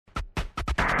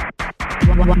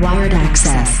Wired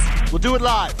access. We'll do it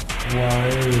live.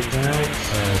 Wired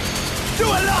access. Do it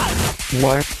live.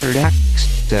 Wired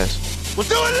access. We'll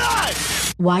do it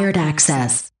live. Wired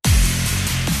access.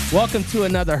 Welcome to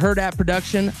another Herd App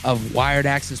production of Wired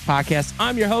Access Podcast.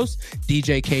 I'm your host,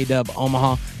 DJ K-Dub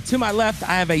Omaha. To my left,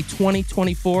 I have a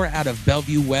 2024 out of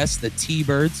Bellevue West, the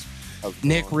T-Birds,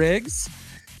 Nick Riggs.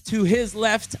 To his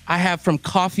left, I have from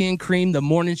Coffee and Cream, the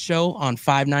morning show on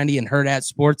 590 and Herd App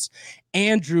Sports,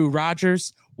 Andrew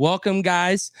Rogers. Welcome,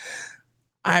 guys.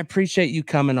 I appreciate you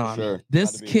coming on. Sure.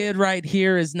 This kid right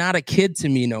here is not a kid to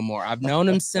me no more. I've known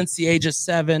him since the age of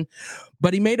 7,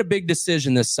 but he made a big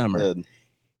decision this summer. Good.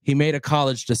 He made a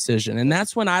college decision, and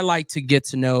that's when I like to get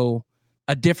to know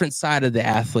a different side of the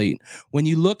athlete. When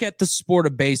you look at the sport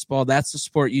of baseball, that's the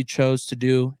sport you chose to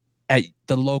do at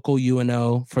the local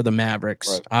UNO for the Mavericks.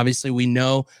 Right. Obviously, we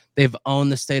know they've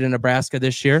owned the state of Nebraska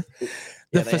this year.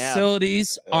 The they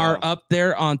facilities have. are up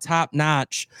there on top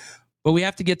notch, but we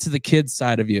have to get to the kids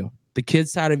side of you. The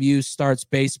kids side of you starts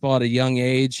baseball at a young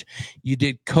age. You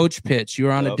did coach pitch. You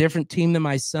were on a different team than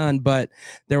my son, but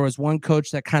there was one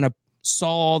coach that kind of saw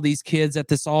all these kids at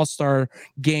this all-star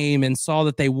game and saw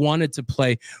that they wanted to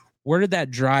play. Where did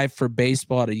that drive for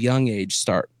baseball at a young age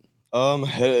start?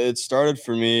 It started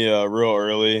for me real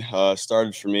early.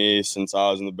 Started for me since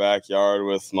I was in the backyard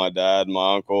with my dad,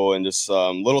 my uncle, and just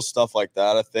little stuff like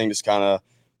that. I think just kind of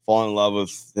falling in love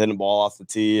with hitting the ball off the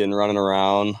tee and running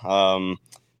around.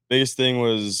 Biggest thing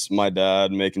was my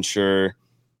dad making sure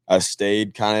I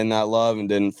stayed kind of in that love and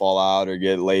didn't fall out or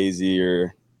get lazy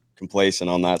or complacent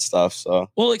on that stuff. So,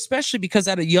 well, especially because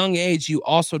at a young age, you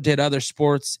also did other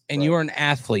sports and you're an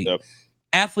athlete. Yep.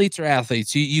 Athletes are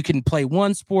athletes. You can play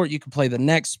one sport, you can play the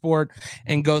next sport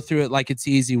and go through it like it's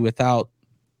easy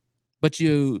but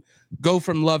you go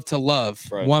from love to love.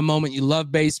 Right. One moment you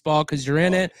love baseball because you're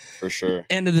in it. For sure.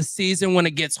 End of the season, when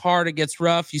it gets hard, it gets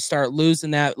rough, you start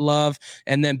losing that love,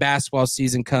 and then basketball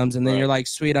season comes, and then you're like,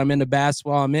 sweet, I'm into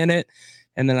basketball, I'm in it,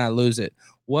 and then I lose it.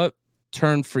 What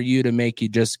turned for you to make you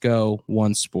just go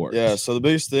one sport? Yeah, so the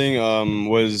biggest thing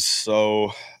was I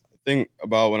think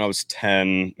about when I was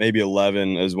 10, maybe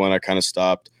 11 is when I kind of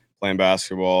stopped playing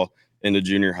basketball into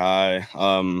junior high,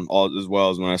 as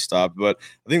well as when I stopped. But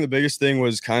I think the biggest thing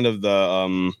was kind of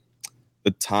the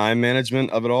time management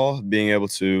of it all, being able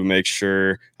to make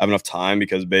sure I have enough time,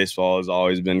 because baseball has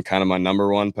always been kind of my number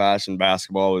one passion.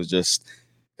 Basketball was just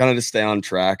kind of to stay on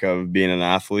track of being an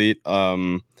athlete.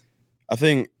 I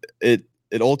think it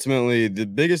ultimately, the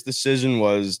biggest decision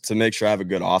was to make sure I have a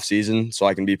good off season so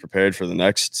I can be prepared for the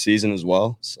next season as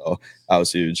well. So that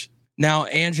was huge. Now,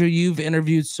 Andrew, you've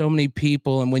interviewed so many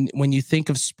people, and when you think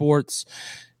of sports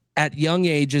at young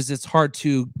ages, it's hard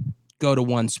to go to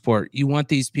one sport. You want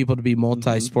these people to be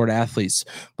multi-sport athletes,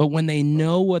 but when they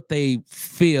know what they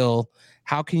feel,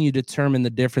 how can you determine the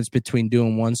difference between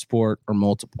doing one sport or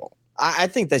multiple? I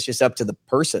think that's just up to the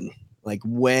person. Like,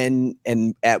 when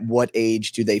and at what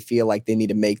age do they feel like they need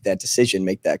to make that decision,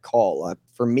 make that call?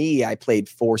 For me, I played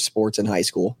 4 sports in high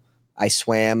school. I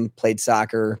swam, played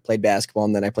soccer, played basketball,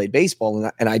 and then I played baseball.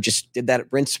 And I just did that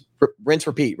rinse,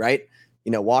 repeat, right?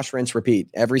 Wash, rinse, repeat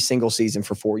every single season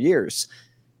for 4 years.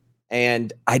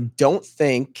 And I don't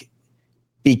think,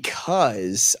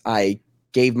 because I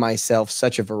gave myself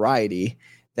such a variety,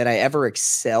 that I ever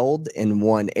excelled in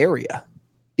one area,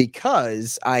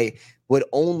 because I would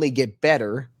only get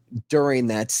better during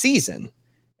that season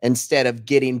instead of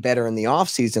getting better in the off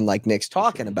season, like Nick's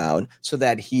talking about, so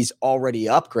that he's already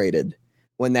upgraded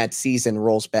when that season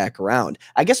rolls back around.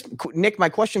 I guess, Nick, my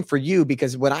question for you,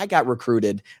 because when I got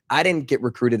recruited, I didn't get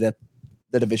recruited at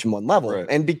the Division I level. Right.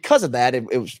 And because of that,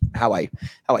 it was how I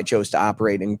chose to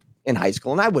operate in high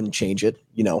school. And I wouldn't change it,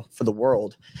 for the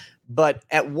world. But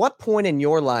at what point in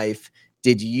your life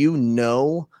did you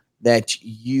know that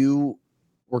you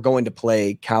were going to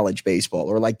play college baseball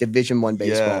or like Division I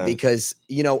baseball? Yeah. Because,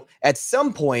 at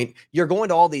some point you're going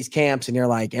to all these camps and you're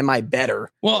like, am I better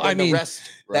than the rest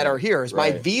that are here? Is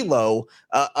my velo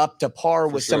up to par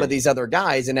with some of these other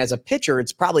guys? And as a pitcher,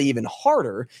 it's probably even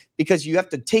harder, because you have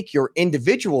to take your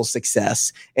individual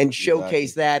success and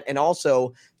showcase that, and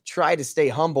also try to stay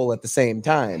humble at the same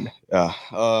time. Yeah.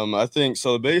 I think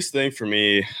so. The biggest thing for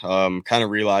me, kind of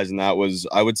realizing that was,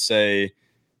 I would say,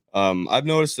 I've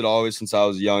noticed it always since I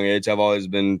was a young age. I've always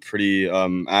been pretty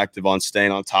active on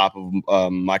staying on top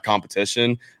of my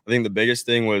competition. I think the biggest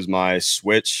thing was my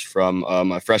switch from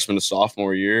my freshman to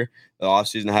sophomore year. The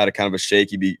offseason, I had a kind of a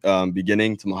shaky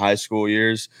beginning to my high school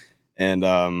years. And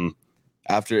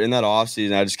after in that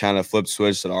offseason, I just kind of flipped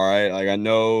switch, said, all right, like I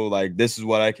know like this is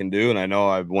what I can do. And I know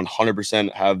I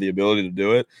 100% have the ability to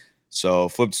do it. So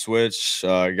flipped switch,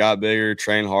 got bigger,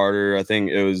 trained harder. I think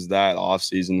it was that off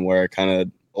season where I kind of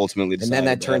ultimately decided. And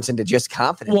then that turns into just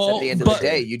confidence at the end of the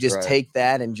day. You just take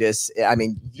that and just, I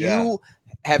mean, you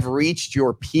have reached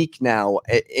your peak now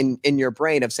in your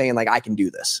brain of saying like, I can do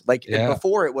this. Like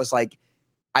before it was like,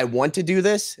 I want to do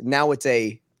this. Now it's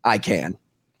I can.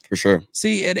 For sure.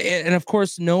 See, and of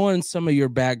course, knowing some of your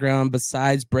background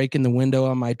besides breaking the window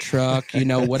on my truck,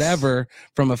 whatever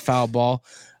from a foul ball.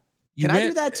 Can I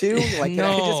do that too? Like, can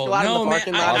I just go out in the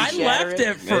parking lot? I left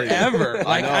it forever.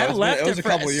 Like, I left it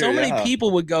for so many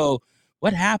people would go,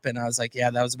 what happened? I was like,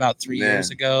 yeah, that was about 3 years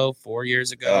ago, 4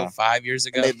 years ago, 5 years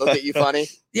ago. And they look at you funny.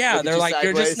 Yeah, they're like,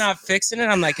 you're just not fixing it.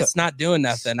 I'm like, it's not doing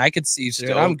nothing. I could see through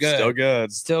it. I'm good.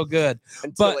 Still good.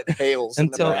 Until it hails.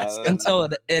 Until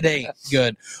it ain't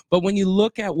good. But when you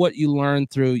look at what you learned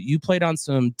through, you played on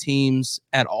some teams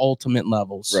at ultimate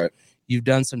levels. Right. You've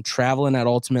done some traveling at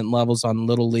ultimate levels on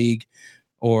Little League.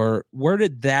 Or where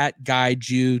did that guide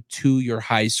you to your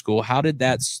high school? How did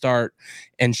that start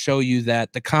and show you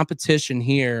that the competition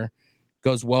here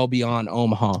goes well beyond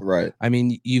Omaha? Right. I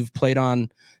mean, you've played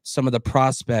on some of the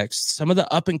prospects, some of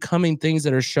the up and coming things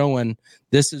that are showing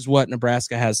this is what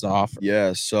Nebraska has to offer.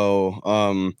 Yeah. So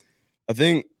I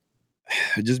think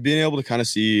just being able to kind of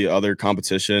see other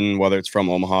competition, whether it's from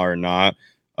Omaha or not,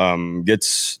 you get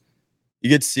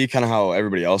to see kind of how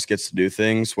everybody else gets to do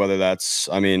things, whether that's,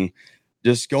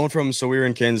 just going from, so we were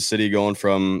in Kansas City, going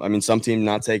from, some teams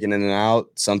not taking in and out,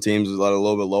 some teams at a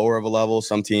little bit lower of a level,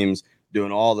 some teams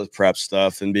doing all the prep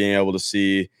stuff, and being able to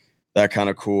see that kind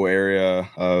of cool area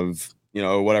of,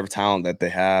 whatever talent that they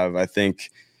have. I think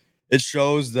it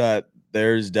shows that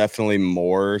there's definitely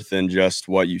more than just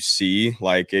what you see.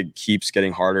 Like, it keeps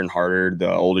getting harder and harder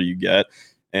the older you get.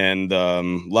 And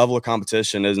level of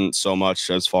competition isn't so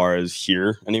much as far as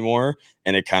here anymore.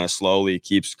 And it kind of slowly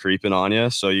keeps creeping on you.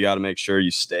 So you got to make sure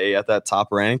you stay at that top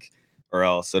rank or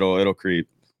else it'll creep.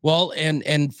 Well,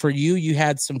 and for you, you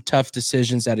had some tough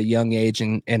decisions at a young age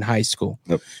in high school.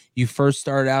 Yep. You first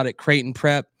started out at Creighton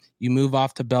Prep. You move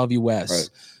off to Bellevue West. Right.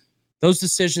 Those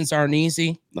decisions aren't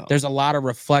easy. No. There's a lot of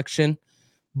reflection.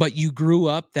 But you grew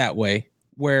up that way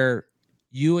where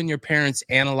you and your parents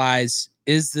analyze,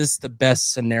 is this the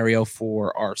best scenario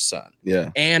for our son?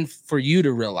 Yeah. And for you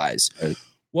to realize,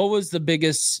 what was the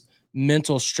biggest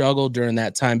mental struggle during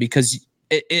that time? Because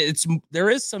there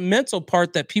is some mental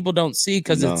part that people don't see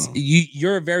because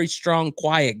you're a very strong,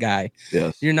 quiet guy.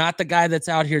 Yes. You're not the guy that's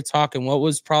out here talking. What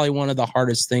was probably one of the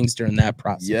hardest things during that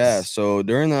process? Yeah. So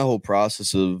during that whole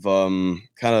process of one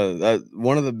of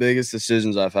the biggest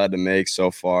decisions I've had to make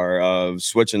so far of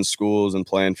switching schools and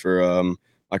playing for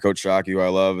my coach Shockey, who I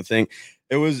love, I think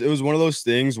it was one of those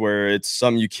things where it's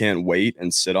something you can't wait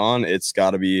and sit on. It's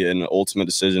got to be an ultimate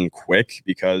decision quick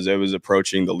because it was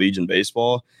approaching the Legion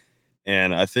baseball.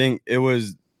 And I think it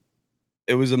was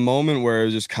a moment where it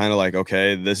was just kind of like,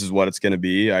 okay, this is what it's going to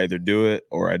be. I either do it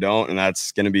or I don't. And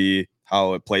that's going to be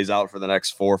how it plays out for the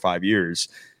next 4 or 5 years.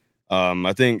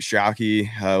 I think Shockey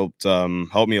helped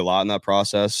me a lot in that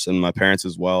process, and my parents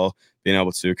as well, being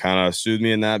able to kind of soothe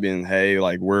me in that, being, hey,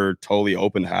 like, we're totally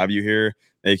open to have you here,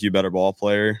 make you a better ball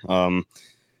player.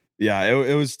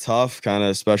 It was tough, kind of,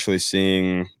 especially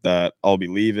seeing that I'll be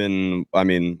leaving,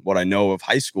 what I know of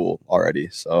high school already.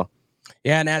 So.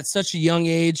 Yeah, and at such a young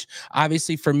age,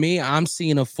 obviously for me, I'm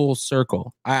seeing a full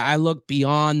circle. I look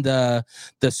beyond the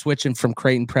switching from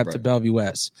Creighton Prep to Bellevue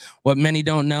West. What many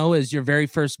don't know is your very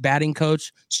first batting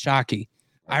coach, Shockey.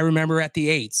 I remember at the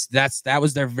Eights, that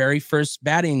was their very first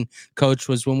batting coach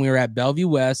was when we were at Bellevue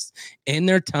West in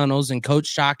their tunnels, and Coach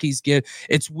Shockey's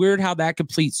it's weird how that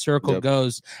complete circle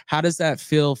goes. How does that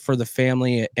feel for the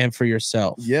family and for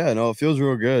yourself? Yeah, no, it feels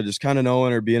real good. Just kind of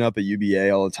knowing or being up at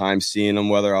UBA all the time, seeing them,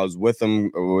 whether I was with them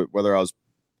or whether I was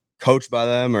coached by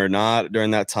them or not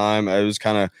during that time. It was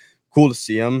kind of cool to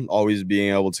see them, always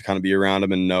being able to kind of be around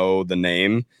them and know the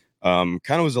name. Kind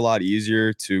of was a lot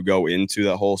easier to go into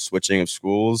that whole switching of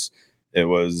schools. It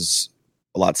was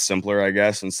a lot simpler, I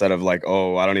guess, instead of like,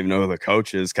 oh, I don't even know who the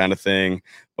coach is kind of thing.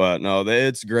 But no,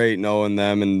 it's great knowing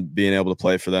them and being able to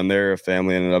play for them. They're a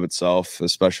family in and of itself,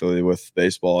 especially with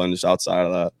baseball and just outside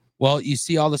of that. Well, you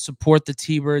see all the support the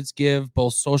T-Birds give,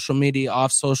 both social media,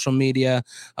 off social media,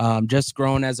 just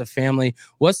growing as a family.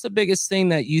 What's the biggest thing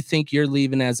that you think you're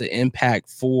leaving as an impact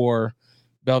for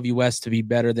Bellevue West to be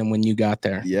better than when you got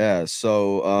there? Yeah,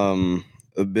 so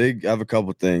I have a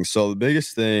couple things. So the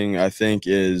biggest thing I think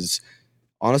is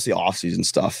honestly off-season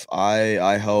stuff.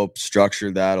 I help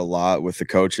structure that a lot with the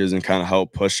coaches and kind of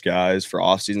help push guys for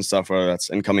off-season stuff, whether that's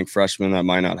incoming freshmen that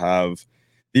might not have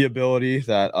the ability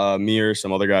that me or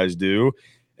some other guys do,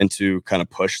 and to kind of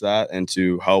push that and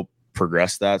to help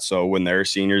progress that. So when they're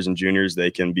seniors and juniors,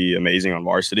 they can be amazing on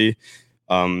varsity.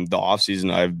 The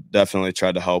offseason, I've definitely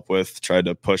tried to help with, tried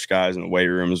to push guys in the weight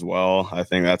room as well. I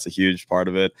think that's a huge part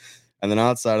of it. And then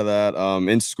outside of that,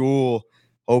 in school,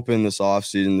 hoping this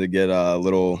offseason to get a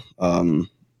little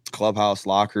clubhouse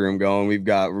locker room going. We've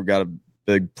got a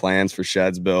big plans for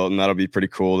sheds built, and that'll be pretty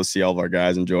cool to see all of our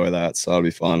guys enjoy that. So that'll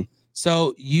be fun.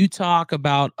 So you talk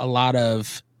about a lot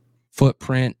of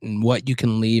footprint and what you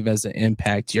can leave as an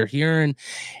impact. You're hearing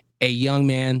a young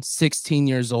man, 16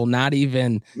 years old, not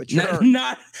even Mature.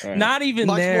 not even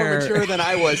Much there. more mature than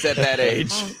I was at that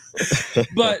age.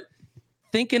 But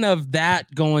thinking of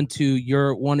that going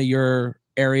to one of your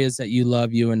areas that you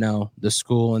love, UNO, the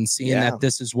school, and seeing that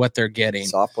this is what they're getting.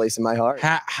 Soft place in my heart.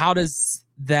 How does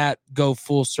that go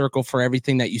full circle for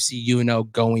everything that you see UNO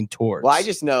going towards? Well, I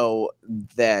just know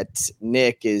that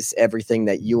Nick is everything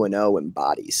that UNO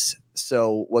embodies.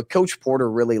 So what Coach Porter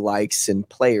really likes in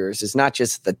players is not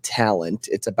just the talent,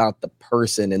 it's about the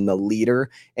person and the leader.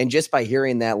 And just by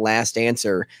hearing that last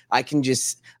answer, I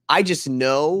just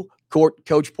know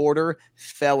Coach Porter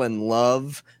fell in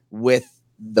love with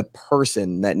the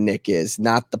person that Nick is,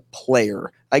 not the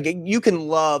player. Like, you can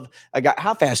love a guy.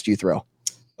 How fast do you throw?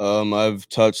 I've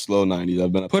touched low 90s.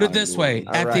 I've been Put it this way: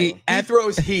 he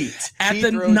throws heat. At He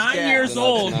the throws 9 gas. years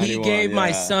old, he 91, gave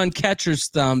my son catcher's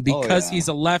thumb because he's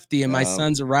a lefty and my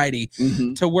son's a righty.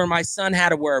 Mhm. To where my son had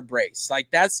to wear a brace. Like,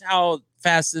 that's how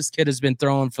fast this kid has been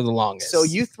throwing for the longest. So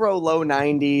you throw low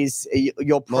 90s,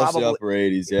 you'll Mostly probably upper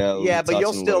 80s, yeah, but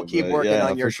you'll still keep working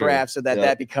on your craft so that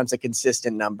that becomes a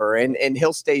consistent number, and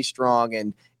he'll stay strong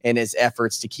in his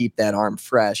efforts to keep that arm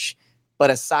fresh. But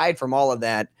aside from all of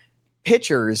that,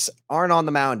 pitchers aren't on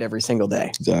the mound every single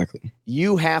day. Exactly.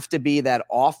 You have to be that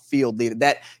off-field leader.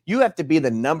 That you have to be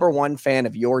the number one fan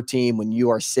of your team when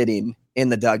you are sitting in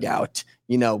the dugout,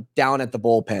 down at the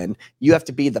bullpen. You have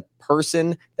to be the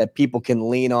person that people can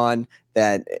lean on,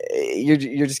 that you're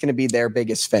just going to be their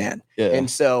biggest fan. Yeah. And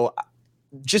so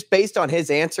just based on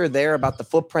his answer there about the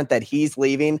footprint that he's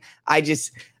leaving,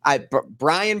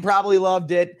 Brian probably loved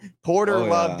it. Porter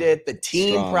loved it. The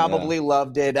team probably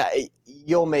loved it.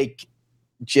 You'll make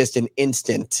just an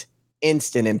instant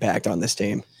impact on this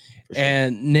team.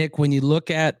 And Nick, when you look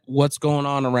at what's going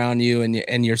on around you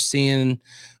and you're seeing,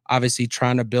 obviously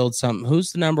trying to build something,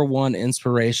 who's the number one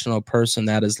inspirational person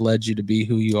that has led you to be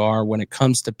who you are when it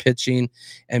comes to pitching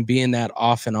and being that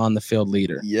off and on the field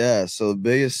leader? Yeah. So the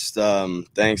biggest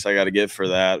thanks I got to give for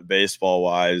that, baseball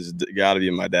wise, got to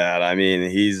be my dad. I mean,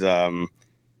 he's done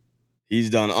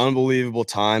unbelievable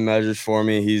time measures for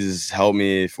me. He's helped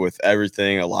me with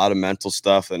everything, a lot of mental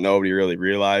stuff that nobody really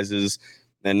realizes,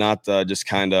 and not just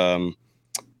kind of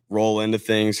roll into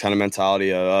things kind of mentality,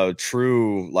 a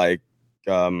true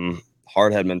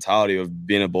hardhead mentality of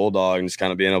being a bulldog and just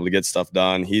kind of being able to get stuff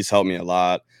done. He's helped me a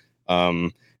lot.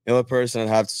 The other person I'd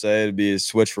have to say to be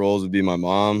switch roles would be my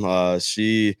mom.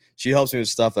 She helps me with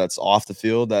stuff that's off the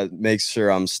field that makes sure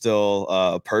I'm still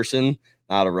a person,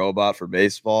 not a robot for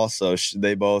baseball. So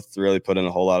they both really put in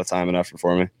a whole lot of time and effort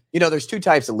for me. There's two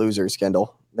types of losers,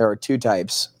 Kendall. There are two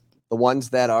types. The ones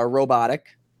that are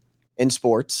robotic in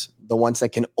sports, the ones that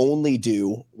can only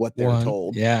do what they're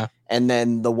told. Yeah. And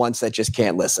then the ones that just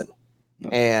can't listen. No.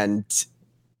 And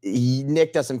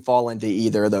Nick doesn't fall into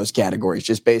either of those categories,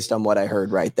 just based on what I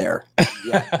heard right there.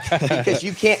 Yeah. Because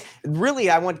you can't really,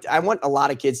 I want a lot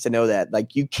of kids to know that,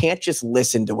 like, you can't just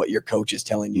listen to what your coach is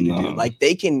telling you to do. Like,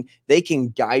 they can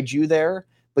guide you there,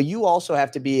 but you also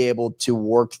have to be able to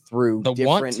work through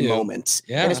different moments.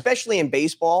 Yeah. And especially in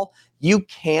baseball, you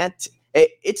can't,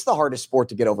 it's the hardest sport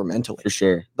to get over mentally. For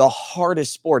sure. The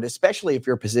hardest sport, especially if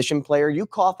you're a position player. You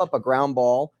cough up a ground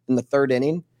ball in the third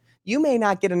inning, you may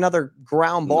not get another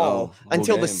ground ball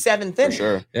until the seventh inning. For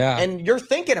sure. Yeah. And you're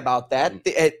thinking about that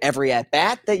at every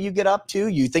at-bat that you get up to.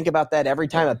 You think about that every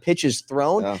time a pitch is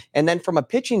thrown. Yeah. And then from a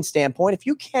pitching standpoint, if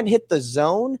you can't hit the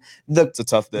zone, it's a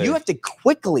tough day. You have to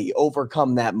quickly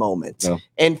overcome that moment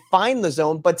and find the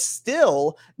zone, but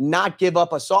still not give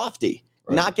up a softie.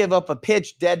 Right. Not give up a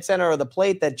pitch dead center of the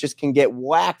plate that just can get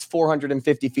whacked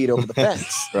 450 feet over the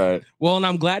fence. Right. Well, and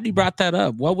I'm glad you brought that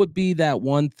up. What would be that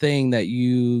one thing that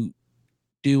you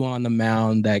do on the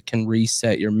mound that can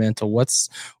reset your mental? What's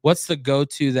the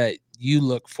go-to that you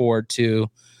look forward to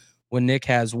when Nick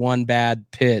has one bad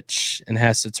pitch and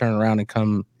has to turn around and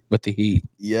come with the heat?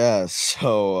 Yeah.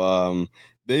 So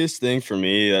biggest thing for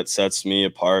me that sets me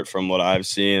apart from what I've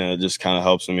seen, and it just kind of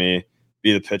helps me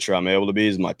be the pitcher I'm able to be,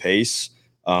 is my pace.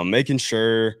 Making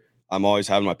sure I'm always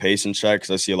having my pace in check,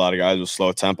 because I see a lot of guys with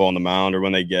slow tempo on the mound, or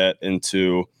when they get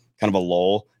into kind of a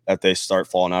lull, that they start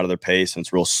falling out of their pace and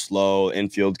it's real slow.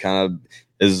 Infield kind of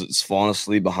is falling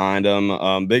asleep behind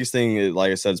them. Biggest thing,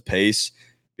 like I said, is pace.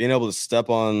 Being able to step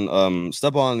on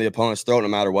the opponent's throat no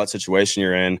matter what situation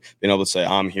you're in. Being able to say,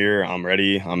 "I'm here. I'm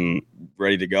ready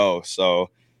to go." So,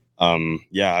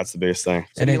 yeah, that's the biggest thing.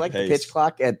 So do you like the pitch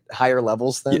clock at higher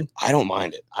levels then? Yeah, I don't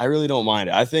mind it. I really don't mind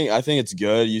it. I think it's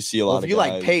good. You see a lot of if you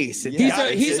guys. like pace,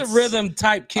 He's a rhythm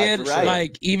type kid. Right.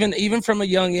 Like even from a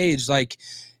young age, like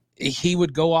he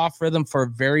would go off rhythm for a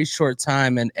very short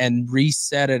time and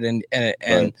reset it, and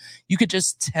Right. you could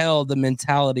just tell the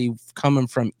mentality coming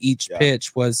from each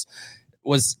pitch was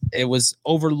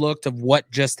overlooked of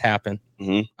what just happened.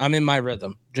 Mhm. I'm in my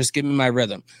rhythm. Just give me my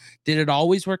rhythm. Did it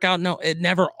always work out? No, it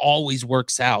never always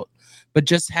works out. But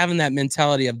just having that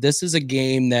mentality of this is a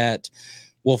game that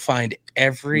will find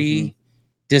every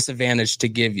disadvantage to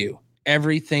give you,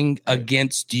 everything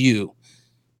against you.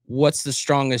 What's the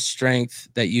strongest strength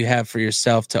that you have for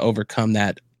yourself to overcome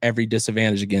that every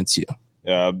disadvantage against you?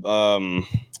 Yeah. So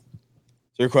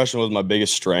your question was my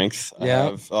biggest strength.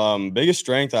 Yeah. Biggest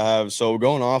strength I have. So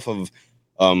going off of,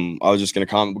 I was just going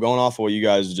to comment, going off of what you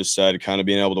guys just said, kind of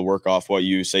being able to work off what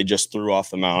you say just threw off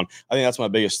the mound. I think that's my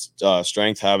biggest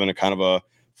strength, having a kind of a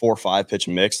 4 or 5 pitch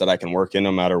mix that I can work in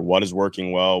no matter what is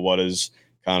working well, what is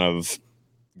kind of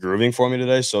grooving for me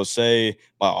today. So say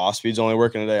my off speed's only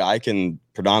working today, I can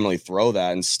predominantly throw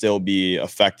that and still be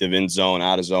effective in zone,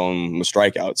 out of zone with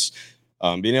strikeouts.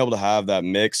 Being able to have that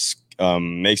mix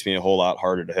makes me a whole lot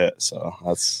harder to hit. So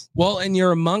that's and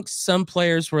you're amongst some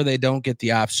players where they don't get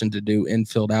the option to do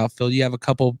infield, outfield. You have a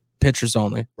couple pitchers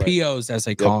only, right. POs as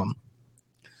they call them.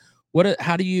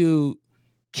 How do you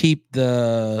keep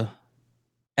the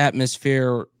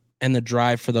atmosphere and the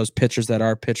drive for those pitchers that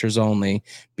are pitchers only,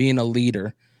 being a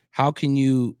leader? How can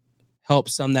you help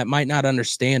some that might not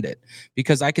understand it?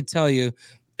 Because I could tell you,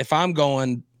 if I'm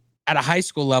going at a high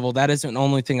school level, that isn't the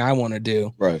only thing I want to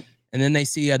do. right. And then they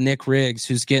see a Nick Riggs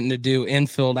who's getting to do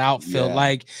infield, outfield. Yeah.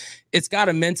 Like, it's got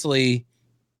to mentally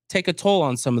take a toll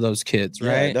on some of those kids, right?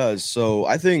 Yeah, it does. So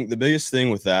I think the biggest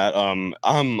thing with that,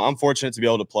 I'm fortunate to be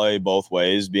able to play both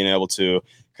ways, being able to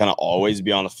kind of always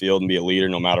be on the field and be a leader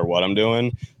no matter what I'm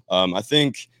doing. I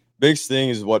think biggest thing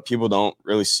is what people don't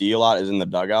really see a lot is in the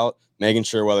dugout, making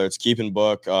sure whether it's keeping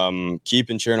book,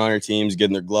 keeping cheering on your teams,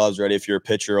 getting their gloves ready if you're a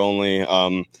pitcher only,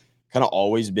 kind of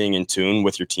always being in tune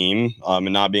with your team,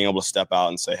 and not being able to step out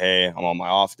and say, hey, I'm on my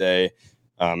off day.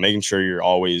 Making sure you're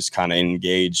always kind of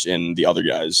engaged in the other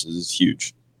guys is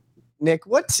huge. Nick,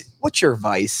 what's your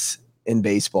vice in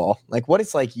baseball? Like, what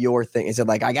is like your thing? Is it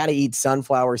like I got to eat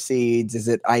sunflower seeds? Is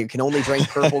it I can only drink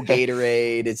purple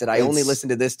Gatorade? Is it I only listen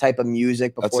to this type of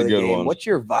music before the game? One. What's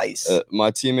your vice?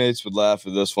 My teammates would laugh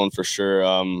at this one for sure.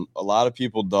 A lot of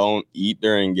people don't eat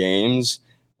during games.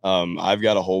 I've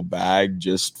got a whole bag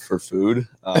just for food.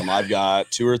 I've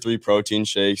got 2 or 3 protein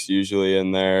shakes usually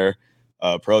in there,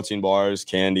 protein bars,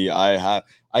 candy. I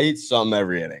eat something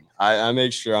every inning. I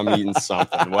make sure I'm eating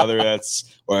something, whether it's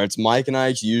Mike and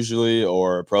Ike's usually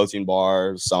or a protein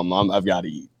bar, something I've got to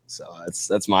eat. So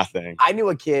that's my thing. I knew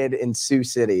a kid in Sioux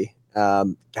City.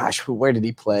 Where did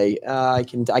he play? I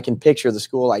can picture the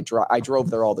school. I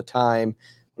drove there all the time.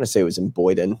 I'm gonna say it was in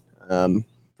Boyden.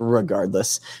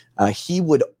 Regardless, he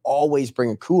would always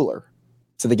bring a cooler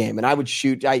to the game, and I would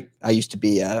shoot. I used to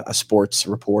be a sports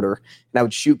reporter, and I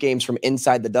would shoot games from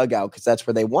inside the dugout because that's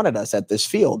where they wanted us at this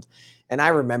field. And I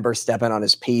remember stepping on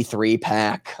his P3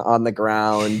 pack on the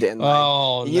ground, and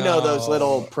those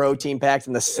little protein packs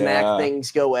and the snack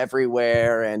things go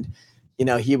everywhere. And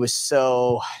he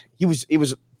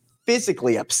was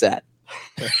physically upset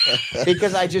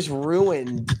because I just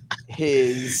ruined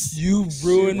his. You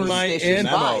ruined my memo.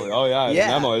 Oh yeah,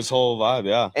 memo, his whole vibe,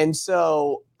 yeah. And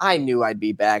so I knew I'd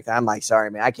be back. I'm like, sorry,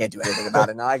 man, I can't do anything about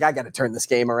it now. Like, I got to turn this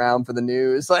game around for the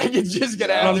news. Like, it's just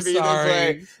gonna have to be this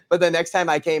way. But the next time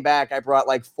I came back, I brought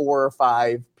like 4 or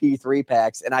 5 P3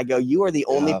 packs, and I go, "You are the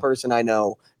only person I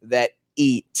know that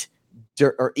eats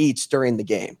during the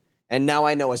game." And now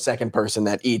I know a second person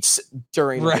that eats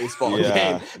during the baseball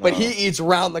game, but he eats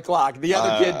round the clock. The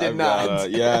other kid did not.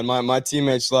 And my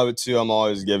teammates love it too. I'm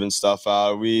always giving stuff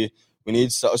out. We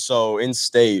need so in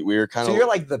state we were kind of. So you're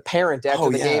like the parent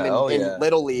after the game in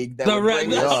Little League.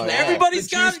 Everybody's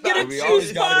got to get a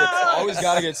juice box. Always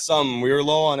got to get something. We were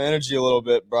low on energy a little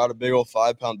bit. Brought a big old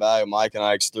 5-pound bag. Mike and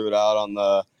Ike's threw it out on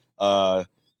the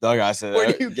dugout. I said,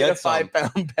 "Where do you get a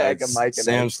 5-pound bag of Mike and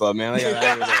Sam's Club, man? They got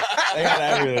everything. They got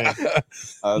everything."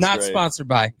 Not great. Sponsored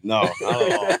by. No, not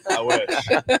at all. I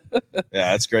wish.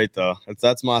 Yeah, that's great though.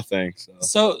 That's my thing.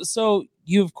 So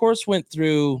you of course went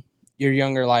through your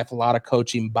younger life a lot of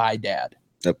coaching by dad.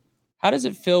 Yep. How does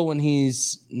it feel when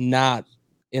he's not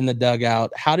in the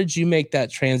dugout. How did you make that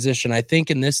transition? I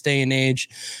think in this day and age,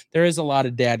 there is a lot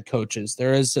of dad coaches.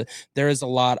 There is a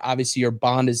lot. Obviously, your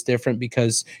bond is different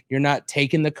because you're not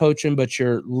taking the coaching, but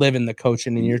you're living the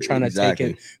coaching, and you're trying to take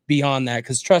it beyond that.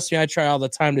 Because trust me, I try all the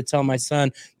time to tell my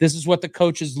son, this is what the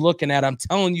coach is looking at. I'm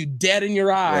telling you dead in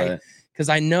your eye, because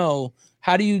I know.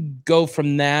 How do you go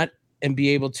from that and be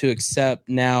able to accept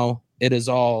now it is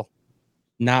all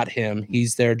not him?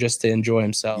 He's there just to enjoy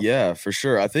himself. Yeah, for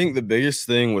sure. I think the biggest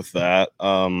thing with that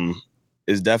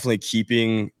is definitely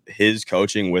keeping his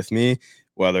coaching with me,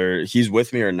 whether he's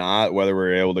with me or not, whether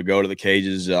we're able to go to the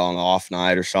cages on an off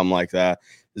night or something like that,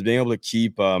 is being able to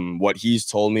keep what he's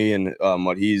told me and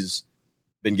what he's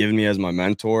been giving me as my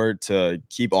mentor to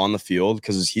keep on the field,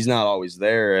 because he's not always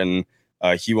there, and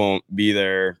he won't be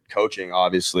there coaching,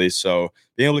 obviously. So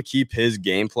being able to keep his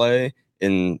gameplay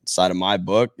inside of my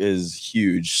book is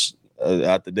huge.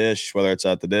 At the dish, whether it's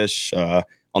at the dish,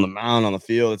 on the mound, on the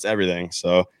field, it's everything.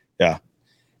 So, yeah.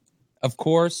 Of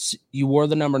course, you wore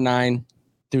the number 9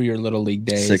 through your little league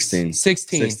days. 16.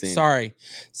 Sorry.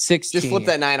 16. Just flip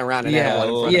that 9 around and add 1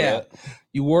 in front of it.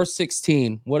 You wore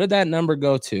 16. What did that number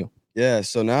go to? Yeah,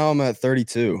 so now I'm at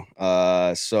 32.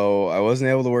 So I wasn't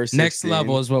able to wear 16. Next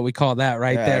level is what we call that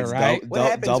there, right? What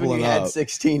happens when you add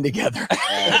 16 together?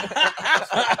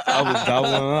 I was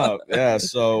doubling up. Yeah,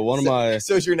 so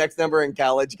So is your next number in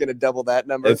college going to double that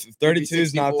number? If 32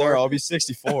 is not there, I'll be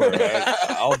 64. Right?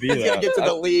 I'll be there. He's going to get to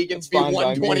the league and be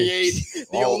 128,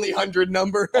 the only 100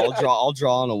 number. I'll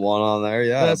draw on a 1 on there,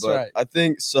 yeah. That's right. I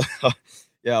think so.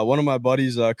 Yeah, one of my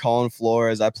buddies, Colin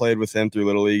Flores, I played with him through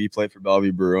Little League. He played for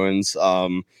Bellevue Bruins.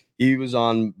 He was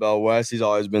on Bell West. He's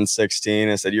always been 16.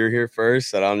 I said, "You're here first."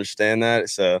 I said, "I understand that."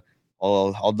 So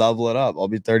I'll double it up. I'll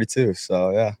be 32. So,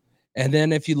 yeah. And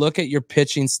then if you look at your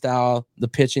pitching style, the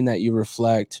pitching that you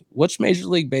reflect, which Major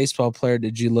League Baseball player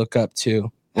did you look up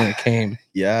to when it came?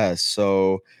 Yeah,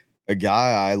 so a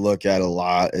guy I look at a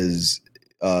lot is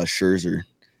Scherzer.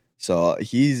 So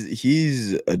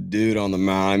he's a dude on the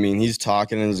mound. I mean, he's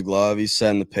talking in his glove. He's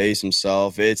setting the pace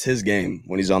himself. It's his game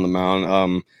when he's on the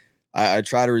mound. I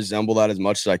try to resemble that as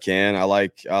much as I can. I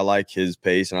like his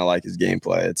pace and I like his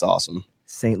gameplay. It's awesome.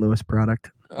 St. Louis product.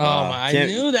 I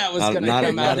knew that was going to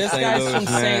come out. This guy's from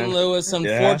St. Louis,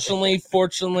 unfortunately,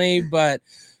 fortunately, but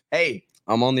hey.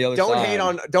 I'm on the other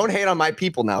side. Don't hate on my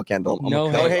people now, Kendall.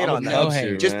 Don't hate on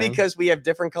that. Just because we have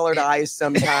different colored eyes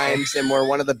sometimes and we're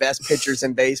one of the best pitchers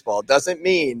in baseball doesn't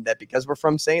mean that because we're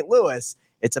from St. Louis,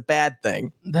 it's a bad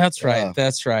thing. That's right. Yeah.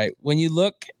 That's right. When you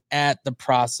look at the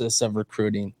process of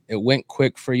recruiting, it went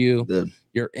quick for you.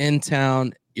 You're in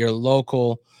town, you're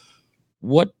local.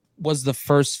 What was the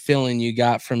first feeling you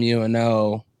got from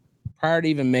UNO prior to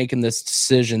even making this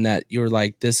decision that you were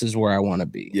like, this is where I want to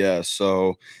be? Yeah.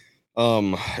 So,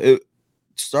 it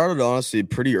started honestly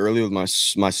pretty early with my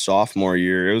sophomore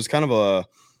year. It was kind of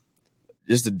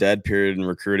just a dead period in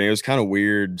recruiting. It was kind of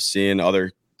weird seeing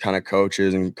other kind of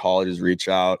coaches and colleges reach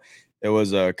out. It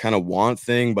was a kind of want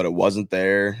thing, but it wasn't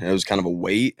there. It was kind of a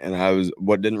wait, and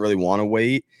didn't really want to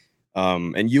wait.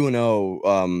 And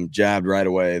UNO jabbed right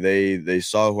away. They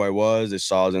saw who I was. They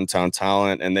saw I was in-town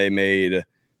talent, and they made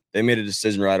a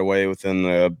decision right away within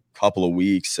a couple of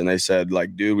weeks. And they said,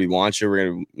 like, dude, we want you. We're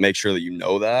going to make sure that you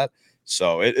know that.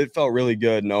 So it felt really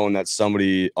good knowing that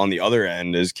somebody on the other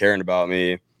end is caring about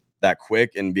me that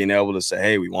quick and being able to say,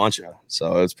 hey, we want you.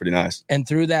 So it's pretty nice. And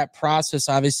through that process,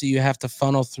 obviously you have to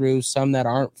funnel through some that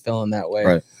aren't feeling that way.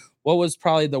 Right. What was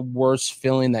probably the worst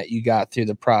feeling that you got through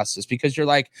the process? Because you're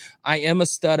like, I am a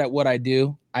stud at what I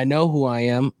do. I know who I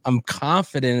am. I'm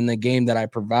confident in the game that I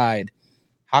provide.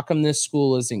 How come this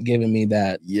school isn't giving me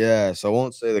that? Yeah, so I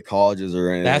won't say the colleges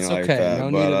or anything. That's like okay. that. No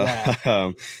need of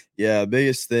that. Yeah, the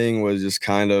biggest thing was just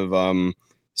kind of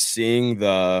seeing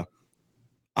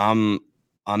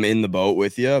I'm in the boat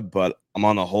with you, but I'm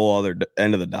on the whole other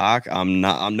end of the dock. I'm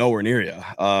nowhere near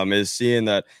you. Is seeing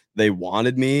that they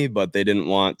wanted me, but they didn't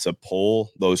want to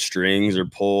pull those strings or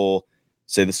pull,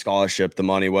 say, the scholarship, the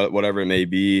money, whatever it may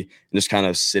be, and just kind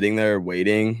of sitting there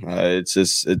waiting. It's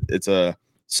a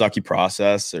sucky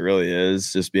process. It really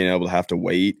is, just being able to have to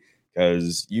wait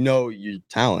because your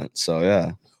talent. So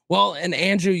yeah. Well, and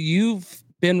Andrew, you've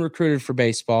been recruited for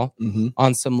baseball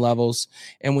on some levels,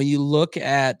 and when you look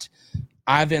at,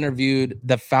 I've interviewed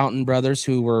the Fountain brothers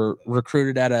who were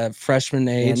recruited at a freshman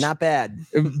age. Yeah, not bad.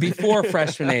 Before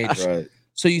freshman age. Right.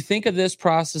 So you think of this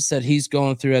process that he's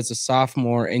going through as a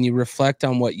sophomore and you reflect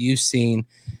on what you've seen.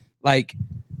 Like,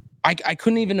 I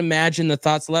couldn't even imagine the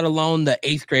thoughts, let alone the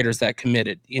 8th graders that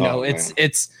committed.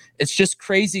 It's just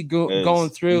crazy going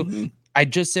through. I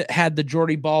just had the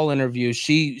Jordy Ball interview.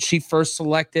 She first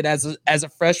selected as a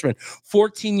freshman,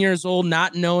 14 years old,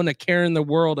 not knowing a care in the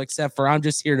world except for I'm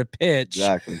just here to pitch.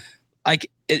 Exactly. Like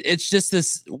it's just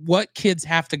this what kids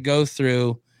have to go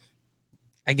through,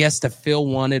 I guess, to feel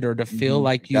wanted or to feel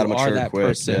like you Gotta are mature that quick.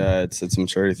 person. Yeah, it's a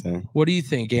maturity thing. What do you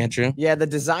think, Andrew? Yeah, the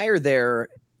desire there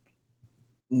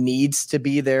needs to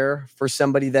be there for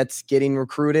somebody that's getting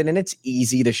recruited, and it's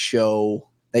easy to show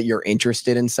that you're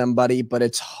interested in somebody, but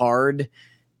it's hard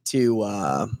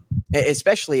to,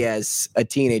 especially as a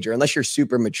teenager, unless you're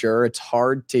super mature, it's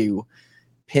hard to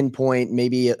pinpoint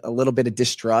maybe a little bit of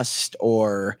distrust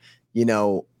or,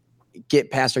 get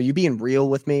past, are you being real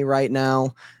with me right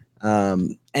now?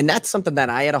 And that's something that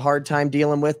I had a hard time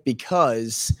dealing with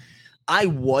because I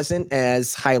wasn't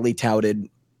as highly touted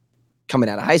coming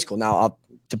out of high school. Now,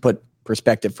 to put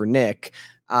perspective for Nick,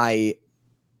 I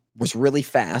was really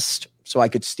fast, so I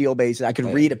could steal bases. I could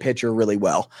read a pitcher really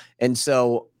well. And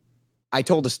so I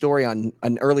told a story on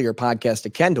an earlier podcast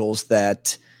of Kendall's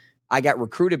that I got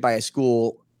recruited by a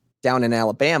school down in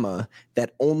Alabama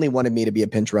that only wanted me to be a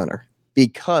pinch runner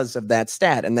because of that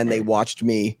stat. And then they watched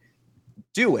me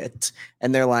do it,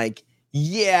 and they're like,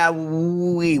 yeah,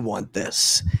 we want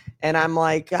this. And I'm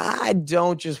like, I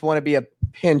don't just want to be a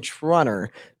pinch runner.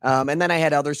 And then I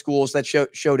had other schools that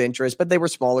showed interest, but they were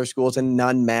smaller schools and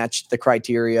none matched the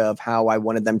criteria of how I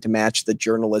wanted them to match the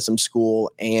journalism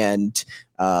school and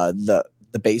the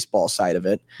baseball side of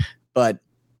it. But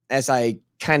as I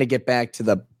kind of get back to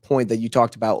the point that you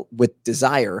talked about with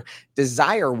desire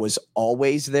was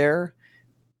always there,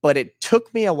 but it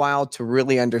took me a while to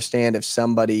really understand if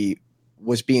somebody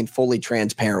was being fully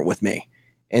transparent with me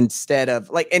instead of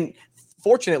like, and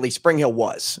fortunately Spring Hill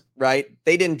was, right?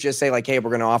 They didn't just say like, hey,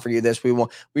 we're going to offer you this. We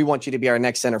want you to be our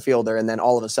next center fielder. And then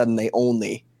all of a sudden they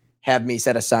only have me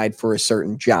set aside for a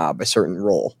certain job, a certain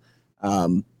role.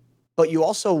 But you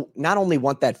also not only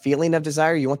want that feeling of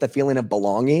desire, you want that feeling of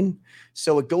belonging.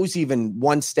 So it goes even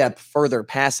one step further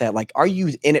past that. Like, are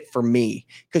you in it for me?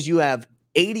 Because you have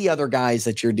 80 other guys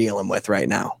that you're dealing with right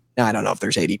now. Now, I don't know if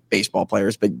there's 80 baseball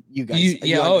players, but you guys,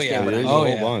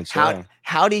 Bunch,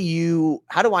 How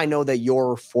do I know that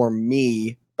you're for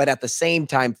me, but at the same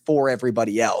time for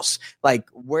everybody else? Like,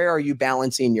 where are you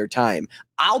balancing your time?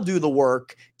 I'll do the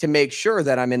work to make sure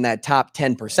that I'm in that top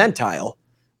 10 percentile,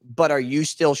 but are you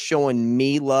still showing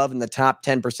me love in the top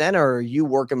 10%, or are you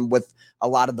working with a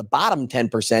lot of the bottom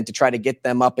 10% to try to get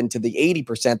them up into the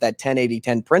 80%, that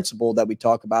 10-80-10 principle that we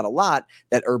talk about a lot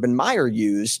that Urban Meyer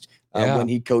used when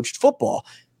he coached football?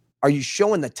 Are you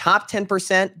showing the top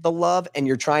 10% the love and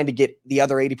you're trying to get the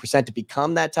other 80% to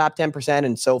become that top 10%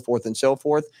 and so forth and so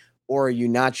forth? Or are you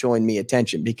not showing me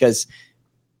attention? Because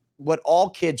what all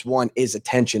kids want is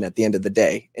attention at the end of the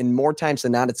day. And more times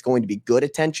than not, it's going to be good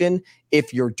attention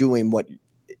if you're doing what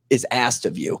is asked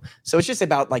of you. So it's just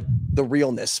about like the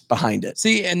realness behind it.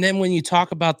 See, and then when you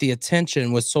talk about the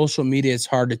attention with social media, it's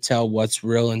hard to tell what's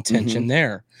real intention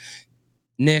there.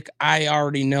 Nick, I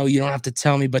already know you don't have to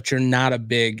tell me, but you're not a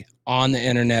big on the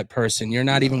internet person. You're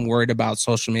not even worried about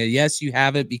social media. Yes, you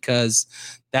have it because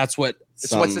that's what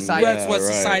society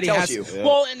tells has. You. Yeah.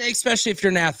 Well, and especially if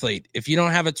you're an athlete, if you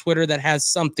don't have a Twitter that has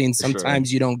something,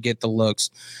 sometimes you don't get the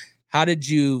looks. How did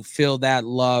you feel that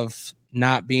love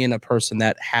not being a person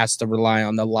that has to rely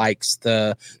on the likes,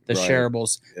 the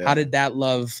shareables? Yeah. How did that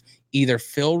love either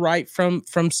feel right from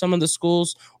some of the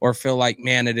schools or feel like,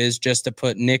 man, it is just to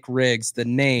put Nick Riggs, the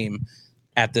name,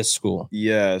 at this school?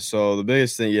 Yeah, so the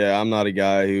biggest thing, I'm not a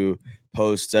guy who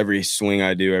posts every swing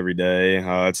I do every day.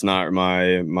 It's not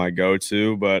my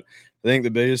go-to, but I think the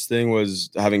biggest thing was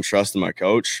having trust in my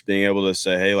coach, being able to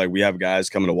say, hey, like, we have guys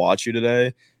coming to watch you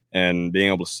today, and being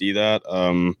able to see that.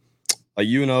 Like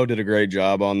UNO did a great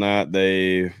job on that.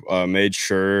 They made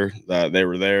sure that they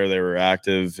were there, they were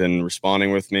active and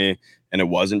responding with me, and it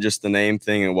wasn't just the name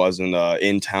thing. It wasn't an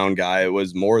in-town guy. It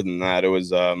was more than that. It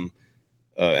was an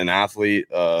athlete,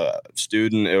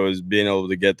 student. It was being able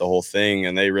to get the whole thing,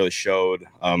 and they really showed.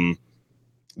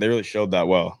 They really showed that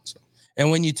well. So. And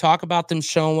when you talk about them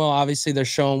showing well, obviously they're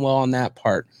showing well on that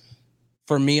part.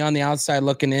 For me, on the outside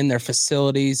looking in, their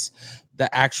facilities,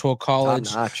 the actual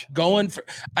college,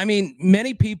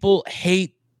 many people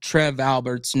hate Trev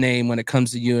Albert's name when it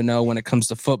comes to UNO, when it comes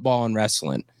to football and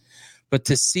wrestling. But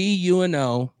to see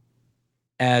UNO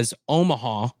as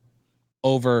Omaha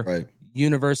over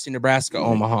University of Nebraska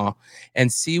Omaha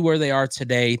and see where they are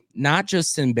today, not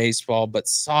just in baseball, but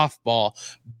softball,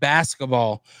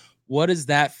 basketball. What does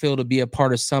that feel to be a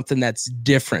part of something that's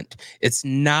different? It's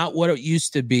not what it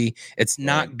used to be. It's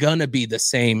not going to be the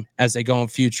same as they go in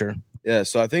future. Yeah,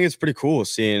 so I think it's pretty cool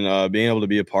seeing being able to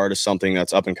be a part of something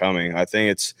that's up and coming. I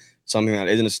think it's something that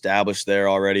isn't established there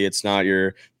already. It's not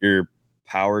your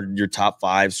top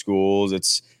 5 schools.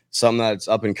 It's something that's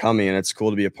up and coming, and it's cool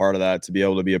to be a part of that, to be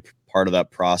able to be a part of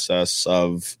that process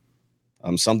of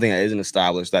something that isn't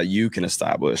established that you can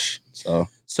establish.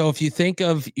 So if you think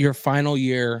of your final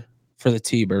year for the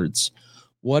T-Birds,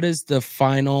 what is the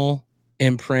final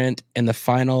imprint and the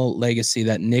final legacy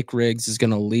that Nick Riggs is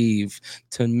going to leave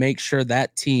to make sure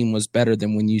that team was better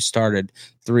than when you started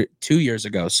 2 years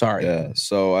ago? Sorry. Yeah.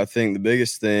 So I think the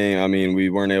biggest thing, I mean, we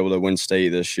weren't able to win state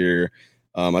this year.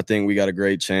 I think we got a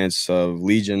great chance of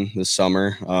Legion this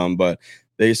summer. But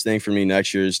biggest thing for me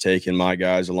next year is taking my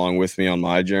guys along with me on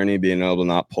my journey, being able to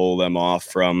not pull them off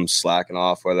from slacking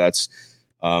off, whether that's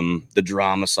the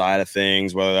drama side of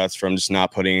things, whether that's from just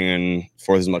not putting in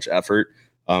forth as much effort.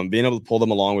 Being able to pull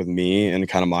them along with me and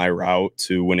kind of my route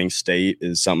to winning state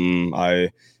is something I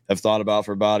have thought about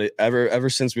for about it ever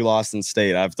since we lost in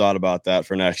state. I've thought about that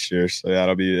for next year. So yeah,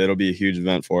 it'll be a huge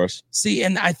event for us. See,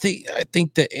 and I think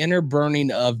the inner burning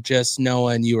of just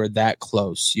knowing you are that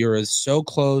close. You're so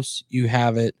close. You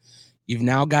have it. You've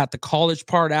now got the college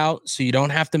part out, so you don't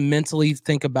have to mentally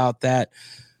think about that.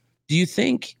 Do you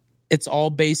think it's all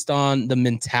based on the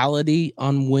mentality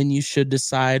on when you should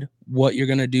decide what you're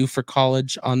going to do for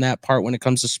college on that part when it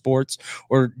comes to sports?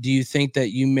 Or do you think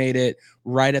that you made it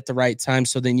right at the right time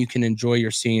so then you can enjoy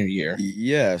your senior year?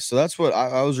 Yeah, so that's what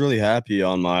I was really happy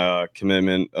on my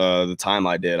commitment the time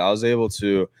I did. I was able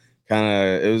to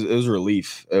it was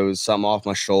relief. It was something off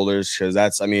my shoulders, because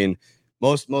that's, I mean,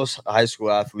 most high school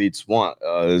athletes want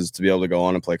is to be able to go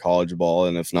on and play college ball,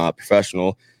 and if not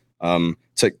professional,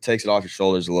 takes it off your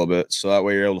shoulders a little bit. So that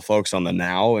way you're able to focus on the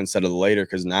now instead of the later,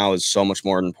 because now is so much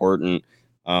more important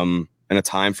in a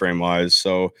time frame wise.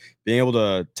 So being able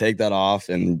to take that off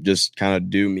and just kind of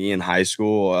do me in high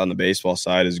school on the baseball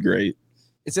side is great.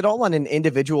 Is it all on an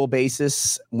individual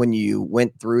basis when you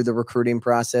went through the recruiting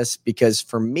process? Because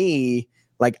for me,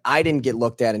 like, I didn't get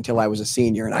looked at until I was a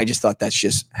senior, and I just thought that's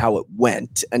just how it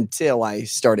went until I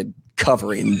started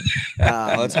covering.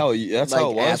 That's how it was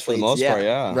athletes, for the most part.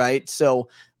 Yeah. Right. So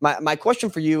my question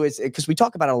for you is, because we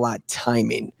talk about it a lot,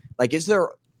 timing. Like, is there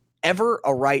ever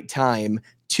a right time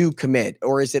to commit,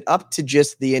 or is it up to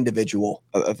just the individual?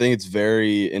 I think it's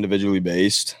very individually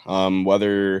based.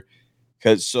 You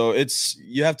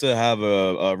have to have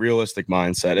a realistic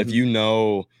mindset. If you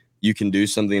know you can do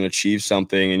something and achieve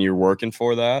something and you're working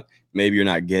for that, maybe you're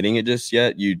not getting it just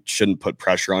yet, you shouldn't put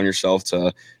pressure on yourself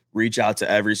to reach out to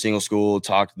every single school,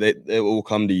 it will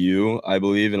come to you, I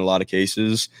believe, in a lot of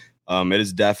cases. It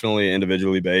is definitely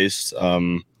individually based,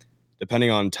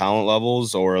 depending on talent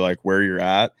levels or like where you're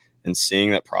at and seeing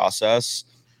that process.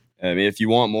 I mean, if you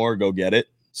want more, go get it.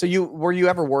 So were you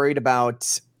ever worried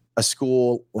about a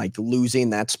school like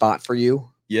losing that spot for you?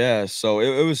 Yeah, so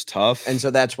it was tough. And so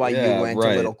that's why you went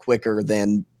a little quicker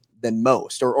than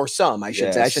most, or some, I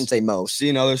should say. I shouldn't say most.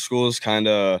 Seeing other schools kind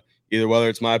of, either whether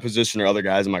it's my position or other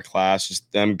guys in my class,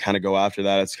 just them kind of go after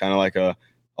that. It's kind of like a,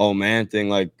 oh man thing.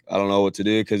 Like, I don't know what to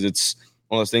do, because it's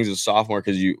one of those things as a sophomore,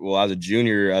 because as a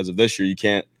junior, as of this year, you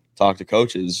can't talk to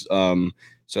coaches.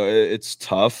 So it's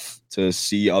tough to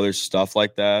see other stuff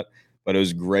like that. But it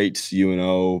was great to see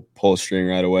UNO pull a string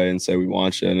right away and say, we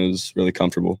want you. And it was really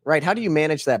comfortable. Right. How do you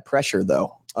manage that pressure,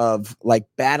 though, of like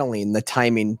battling the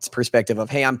timing perspective of,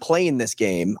 hey, I'm playing this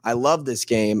game. I love this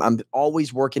game. I'm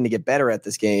always working to get better at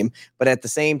this game. But at the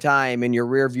same time, in your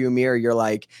rear view mirror, you're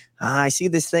like, I see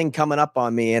this thing coming up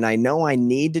on me and I know I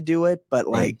need to do it. But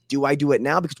like, do I do it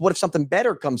now? Because what if something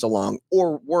better comes along?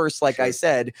 Or worse, like I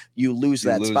said, you lose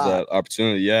that spot. That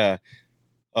opportunity. Yeah.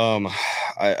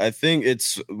 I think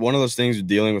it's one of those things with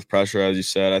dealing with pressure, as you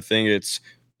said. I think it's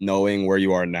knowing where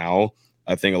you are now.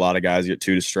 I think a lot of guys get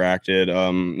too distracted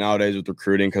nowadays with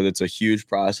recruiting, because it's a huge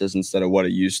process instead of what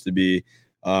it used to be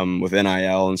with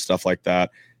NIL and stuff like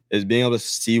that, is being able to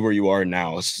see where you are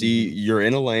now. See, you're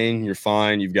in a lane, you're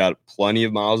fine, you've got plenty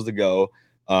of miles to go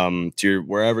to your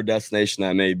wherever destination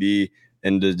that may be,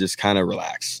 and to just kind of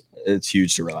relax. It's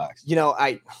huge to relax.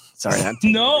 Sorry.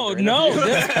 No.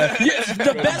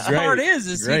 The best part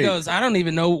is he goes, I don't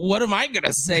even know, what am I going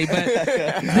to say? But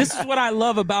this is what I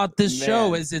love about this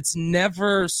show, is it's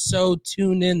never so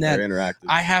tuned in that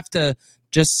I have to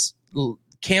just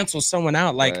cancel someone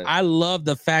out. Like, I love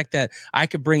the fact that I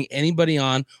could bring anybody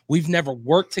on. We've never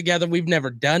worked together. We've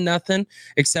never done nothing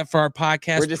except for our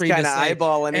podcast. We're just kind of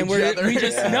eyeballing each other. We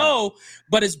just know,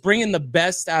 but it's bringing the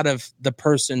best out of the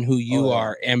person who you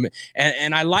are.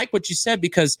 And I like what you said,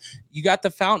 because you got the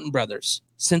Fountain brothers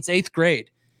since 8th grade.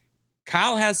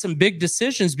 Kyle has some big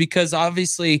decisions, because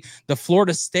obviously the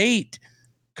Florida State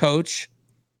coach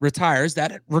retires,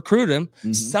 that recruited him.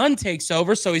 Son takes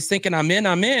over. So he's thinking, I'm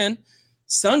in.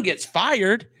 son gets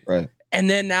fired. Right. And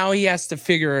then now he has to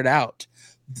figure it out.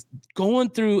 Going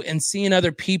through and seeing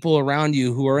other people around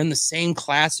you who are in the same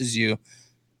class as you,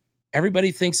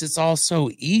 everybody thinks it's all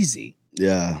so easy.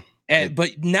 Yeah.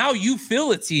 But now you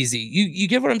feel it's easy. You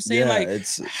get what I'm saying? Yeah, like,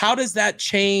 how does that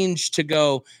change to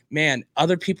go, man,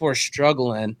 other people are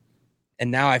struggling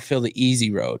and now I feel the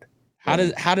easy road? How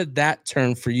did that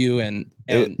turn for you? And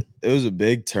it was a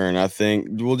big turn, I think.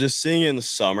 Well, just seeing it in the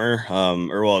summer,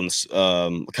 in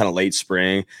kind of late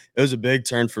spring, it was a big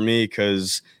turn for me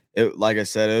because like I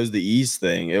said, it was the ease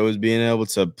thing. It was being able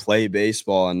to play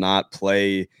baseball and not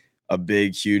play a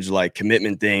big, huge like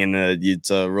commitment thing, and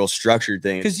it's a real structured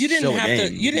thing. Because you didn't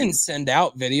you didn't send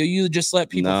out video. You just let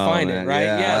people find it, right?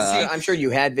 Yeah. I'm sure you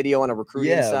had video on a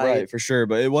recruiting site. Right, for sure.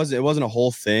 But it wasn't a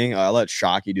whole thing. I let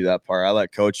Shockey do that part. I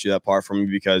let Coach do that part for me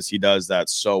because he does that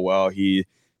so well. He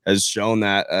has shown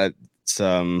that it's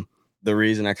the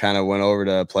reason I kind of went over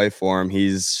to play for him.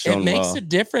 He's shown it makes a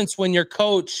difference when your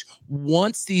coach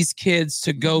wants these kids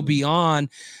to go beyond,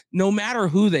 no matter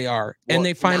who they are, and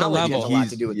they find a level. Has a lot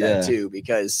to do with that too,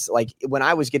 because like when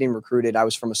I was getting recruited, I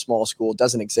was from a small school. It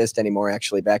doesn't exist anymore,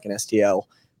 actually, back in STL.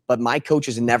 But my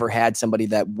coaches never had somebody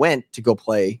that went to go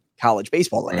play college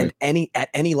baseball at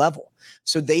any level,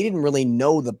 so they didn't really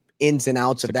know the ins and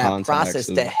outs of that process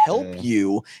to help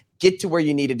you get to where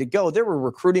you needed to go. There were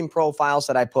recruiting profiles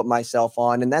that I put myself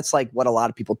on, and that's like what a lot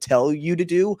of people tell you to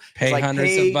do. Pay like,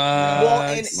 hundreds of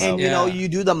bucks. Well, and you know, you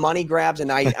do the money grabs,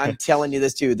 and I'm telling you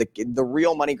this too, the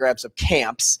real money grabs of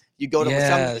camps. You go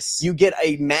to you get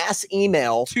a mass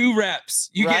email. 2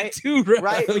 reps. You get 2 reps.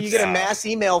 Right. Or you get a mass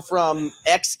email from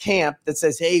X camp that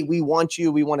says, hey, we want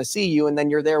you. We want to see you. And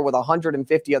then you're there with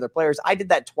 150 other players. I did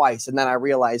that twice. And then I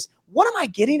realized, what am I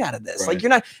getting out of this? Like,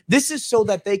 this is so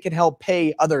that they can help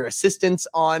pay other assistants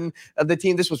on the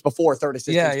team. This was before third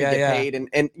assistants could get paid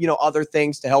and, you know, other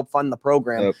things to help fund the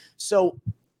program. Yep. So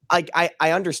I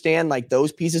understand like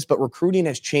those pieces, but recruiting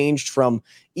has changed from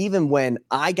even when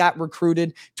I got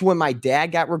recruited to when my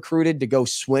dad got recruited to go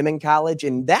swim in college.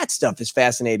 And that stuff is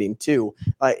fascinating too.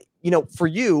 You know, for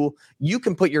you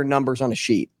can put your numbers on a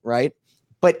sheet, right?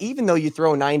 But even though you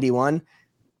throw 91,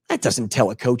 that doesn't tell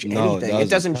a coach anything. It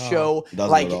doesn't show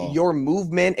like your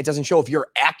movement. It doesn't show if you're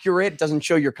accurate. It doesn't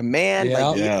show your command.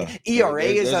 ERA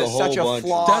is such a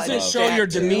flaw. Doesn't show your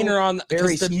demeanor on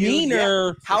very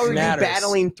demeanor. How are you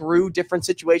battling through different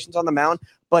situations on the mound?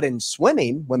 But in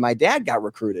swimming, when my dad got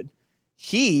recruited,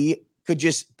 he could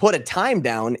just put a time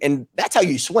down, and that's how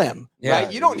you swim,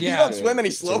 right? You don't swim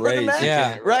any slower than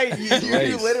that, right?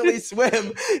 You literally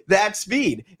swim that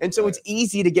speed, and so it's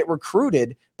easy to get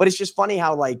recruited. But it's just funny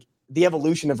how like the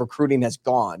evolution of recruiting has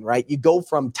gone, right? You go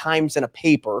from times in a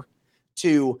paper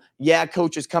to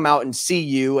coaches come out and see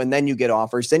you, and then you get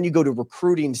offers. Then you go to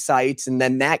recruiting sites, and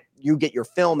then that you get your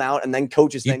film out, and then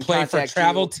coaches you play for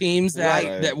travel teams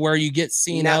that where you get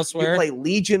seen elsewhere. You play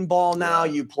Legion ball now.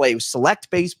 You play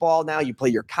select baseball now. You play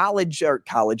your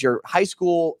your high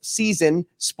school season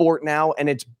sport now, and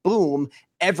it's boom.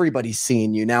 Everybody's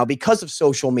seeing you now because of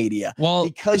social media. Well,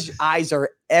 because eyes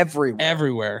are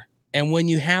everywhere. And when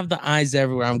you have the eyes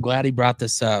everywhere, I'm glad he brought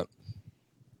this up.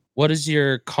 What is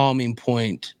your calming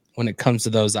point when it comes to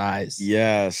those eyes?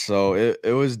 Yeah, so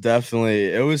it was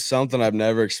something I've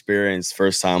never experienced.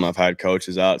 First time I've had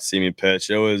coaches out see me pitch.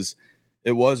 It was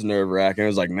nerve-wracking. It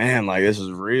was like, man, like this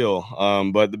is real.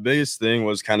 But the biggest thing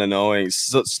was kind of knowing,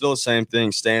 still the same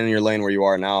thing, staying in your lane where you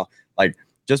are now. Like,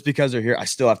 just because they're here, I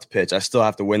still have to pitch. I still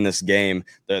have to win this game.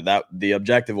 That the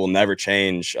objective will never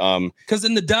change. Because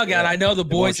in the dugout, I know the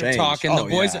boys are talking. The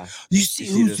boys, you see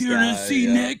who's here to see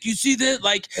Nick. You see that,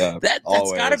 like that's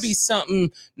got to be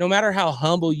something. No matter how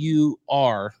humble you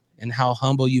are and how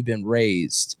humble you've been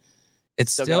raised,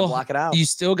 it's still block it out. You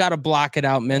still got to block it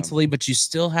out mentally, but you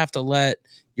still have to let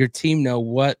your team know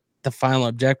what the final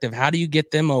objective. How do you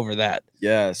get them over that?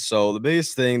 Yeah, so the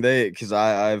biggest thing because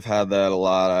I've had that a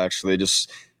lot actually. That's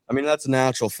a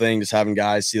natural thing, just having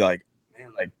guys see like,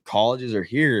 man, like colleges are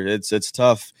here. It's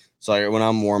tough. So like, when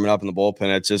I'm warming up in the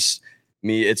bullpen, it's just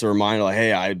me. It's a reminder like,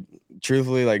 hey, I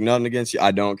truthfully, like, nothing against you.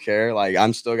 I don't care. Like,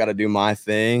 I'm still got to do my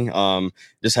thing.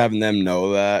 Just having them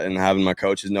know that, and having my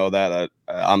coaches know that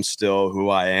I'm still who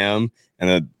I am, and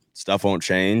that stuff won't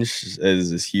change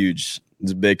is huge.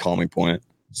 It's a big calming point.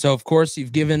 So, of course,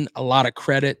 you've given a lot of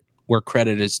credit where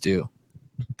credit is due.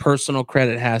 Personal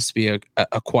credit has to be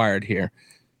acquired here.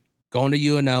 Going to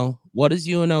UNO, what is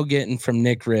UNO getting from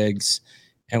Nick Riggs,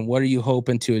 and what are you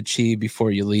hoping to achieve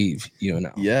before you leave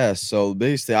UNO? Yeah, so the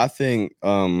biggest thing, I think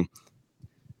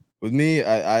With me,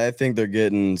 I think they're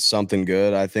getting something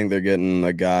good. I think they're getting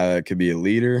a guy that could be a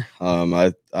leader.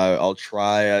 I'll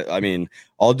try. I mean,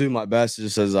 I'll do my best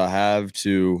just as I have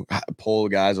to pull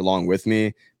guys along with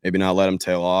me, maybe not let them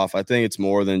tail off. I think it's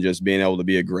more than just being able to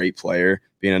be a great player,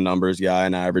 being a numbers guy,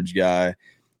 an average guy.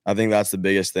 I think that's the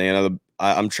biggest thing. And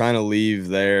I'm trying to leave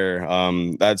there.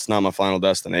 That's not my final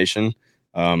destination.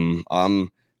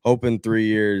 I'm hoping 3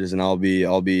 years and I'll be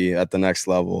at the next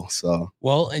level. So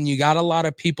well, and you got a lot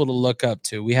of people to look up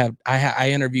to.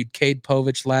 I interviewed Cade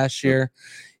Povich last year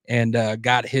and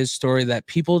got his story that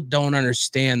people don't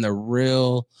understand the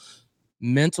real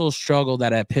mental struggle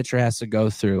that a pitcher has to go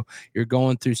through. You're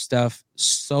going through stuff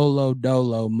solo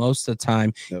dolo most of the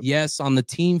time. Yep. Yes, on the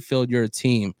team field, you're a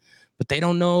team, but they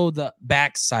don't know the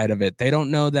backside of it. They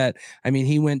don't know that. I mean,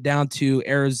 he went down to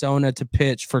Arizona to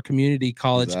pitch for community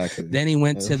college. Exactly. Then he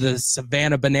went to the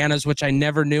Savannah Bananas, which I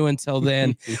never knew until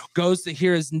then. Comes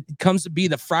to be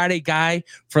the Friday guy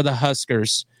for the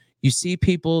Huskers. You see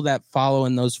people that follow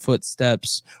in those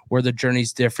footsteps where the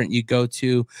journey's different. You go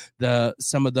to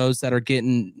some of those that are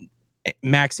getting.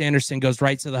 Max Anderson goes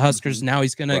right to the Huskers. Now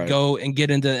he's going to go and get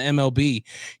into the MLB.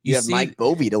 You have Mike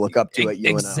Bovey to look up to at UNO.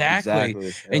 Exactly.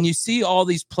 Yep. And you see all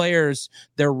these players,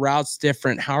 their routes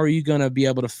different. How are you going to be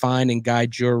able to find and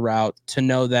guide your route to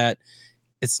know that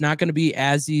it's not going to be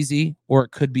as easy or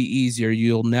it could be easier?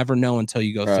 You'll never know until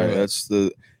you go through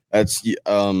it.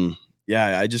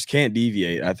 I just can't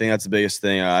deviate. I think that's the biggest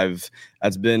thing.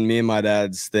 That's been me and my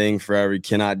dad's thing forever. You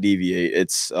cannot deviate.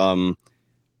 It's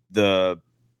the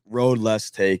road less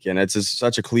taken. It's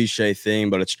such a cliche thing,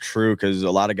 but it's true because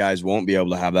a lot of guys won't be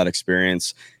able to have that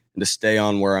experience and to stay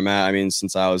on where I'm at. I mean,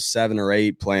 since I was 7 or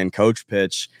 8 playing coach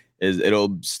pitch,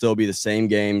 it'll still be the same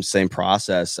game, same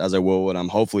process as I will when I'm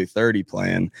hopefully 30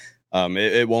 playing.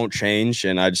 It won't change,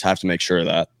 and I just have to make sure of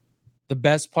that. The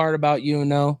best part about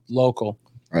local.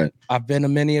 Right. I've been to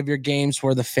many of your games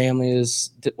where the family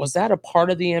is. Was that a part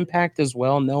of the impact as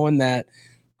well, knowing that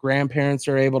grandparents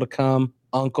are able to come,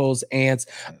 uncles, aunts?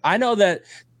 I know that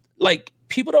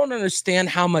people don't understand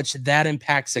how much that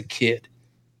impacts a kid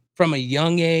from a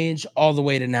young age all the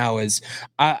way to now.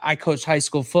 I coached high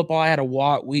school football. I had to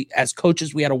walk. As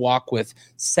coaches, we had to walk with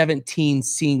 17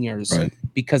 seniors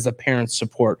because of parents'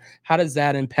 support. How does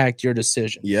that impact your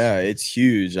decision? Yeah, it's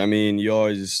huge. I mean, you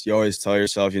always tell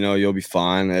yourself, you'll be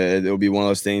fine. It'll be one of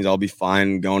those things. I'll be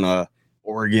fine going to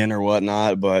Oregon or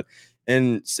whatnot, but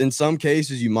in some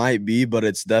cases you might be, but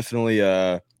it's definitely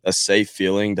a safe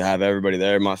feeling to have everybody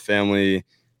there. My family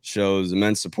shows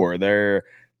immense support.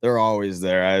 They're always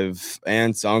there. I have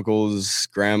aunts, uncles,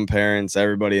 grandparents,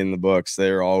 everybody in the books.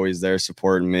 They're always there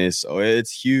supporting me. So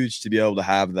it's huge to be able to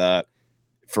have that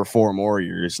for 4 more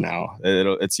years now.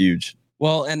 It's huge.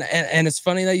 Well, and it's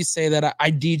funny that you say that. I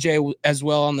DJ as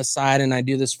well on the side, and I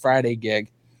do this Friday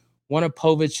gig. One of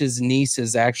Povich's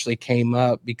nieces actually came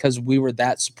up because we were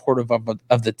that supportive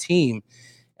of the team.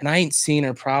 And I ain't seen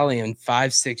her probably in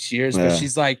 5-6 years, but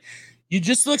she's like, you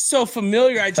just look so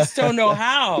familiar. I just don't know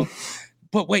how.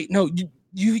 But wait, no,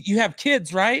 you have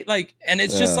kids, right? And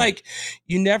it's just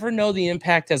you never know the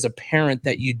impact as a parent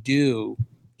that you do,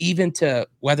 even to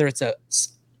whether it's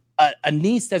a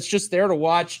niece that's just there to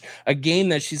watch a game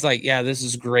that she's like, yeah, this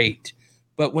is great.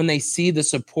 But when they see the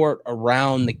support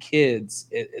around the kids,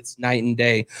 it's night and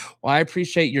day. Well, I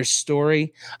appreciate your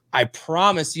story. I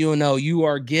promise you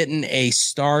are getting a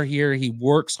star here. He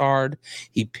works hard.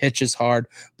 He pitches hard.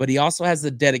 But he also has the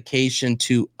dedication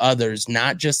to others,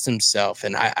 not just himself.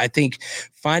 And I think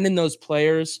finding those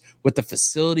players with the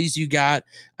facilities you got.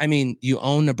 I mean, you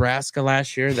owned Nebraska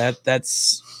last year.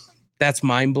 That's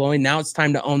mind-blowing. Now it's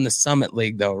time to own the Summit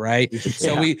League, though, right?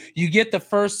 So you get the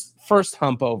first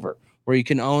hump over, where you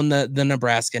can own the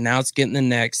Nebraska. Now it's getting the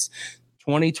next.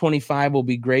 2025 will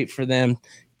be great for them.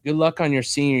 Good luck on your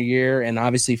senior year and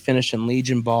obviously finishing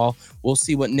Legion Ball. We'll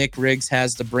see what Nick Riggs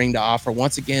has to bring to offer.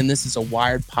 Once again, this is a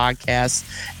Wired Podcast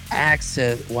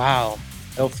Access. Wow.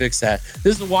 They'll fix that.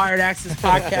 This is a Wired Access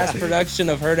Podcast production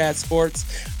of Herd at Sports.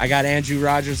 I got Andrew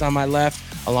Rogers on my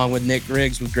left, along with Nick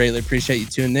Riggs. We greatly appreciate you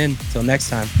tuning in. Until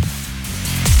next time.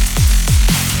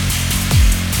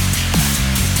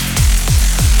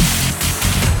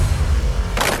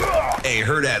 A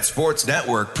Herd at Sports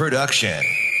Network production.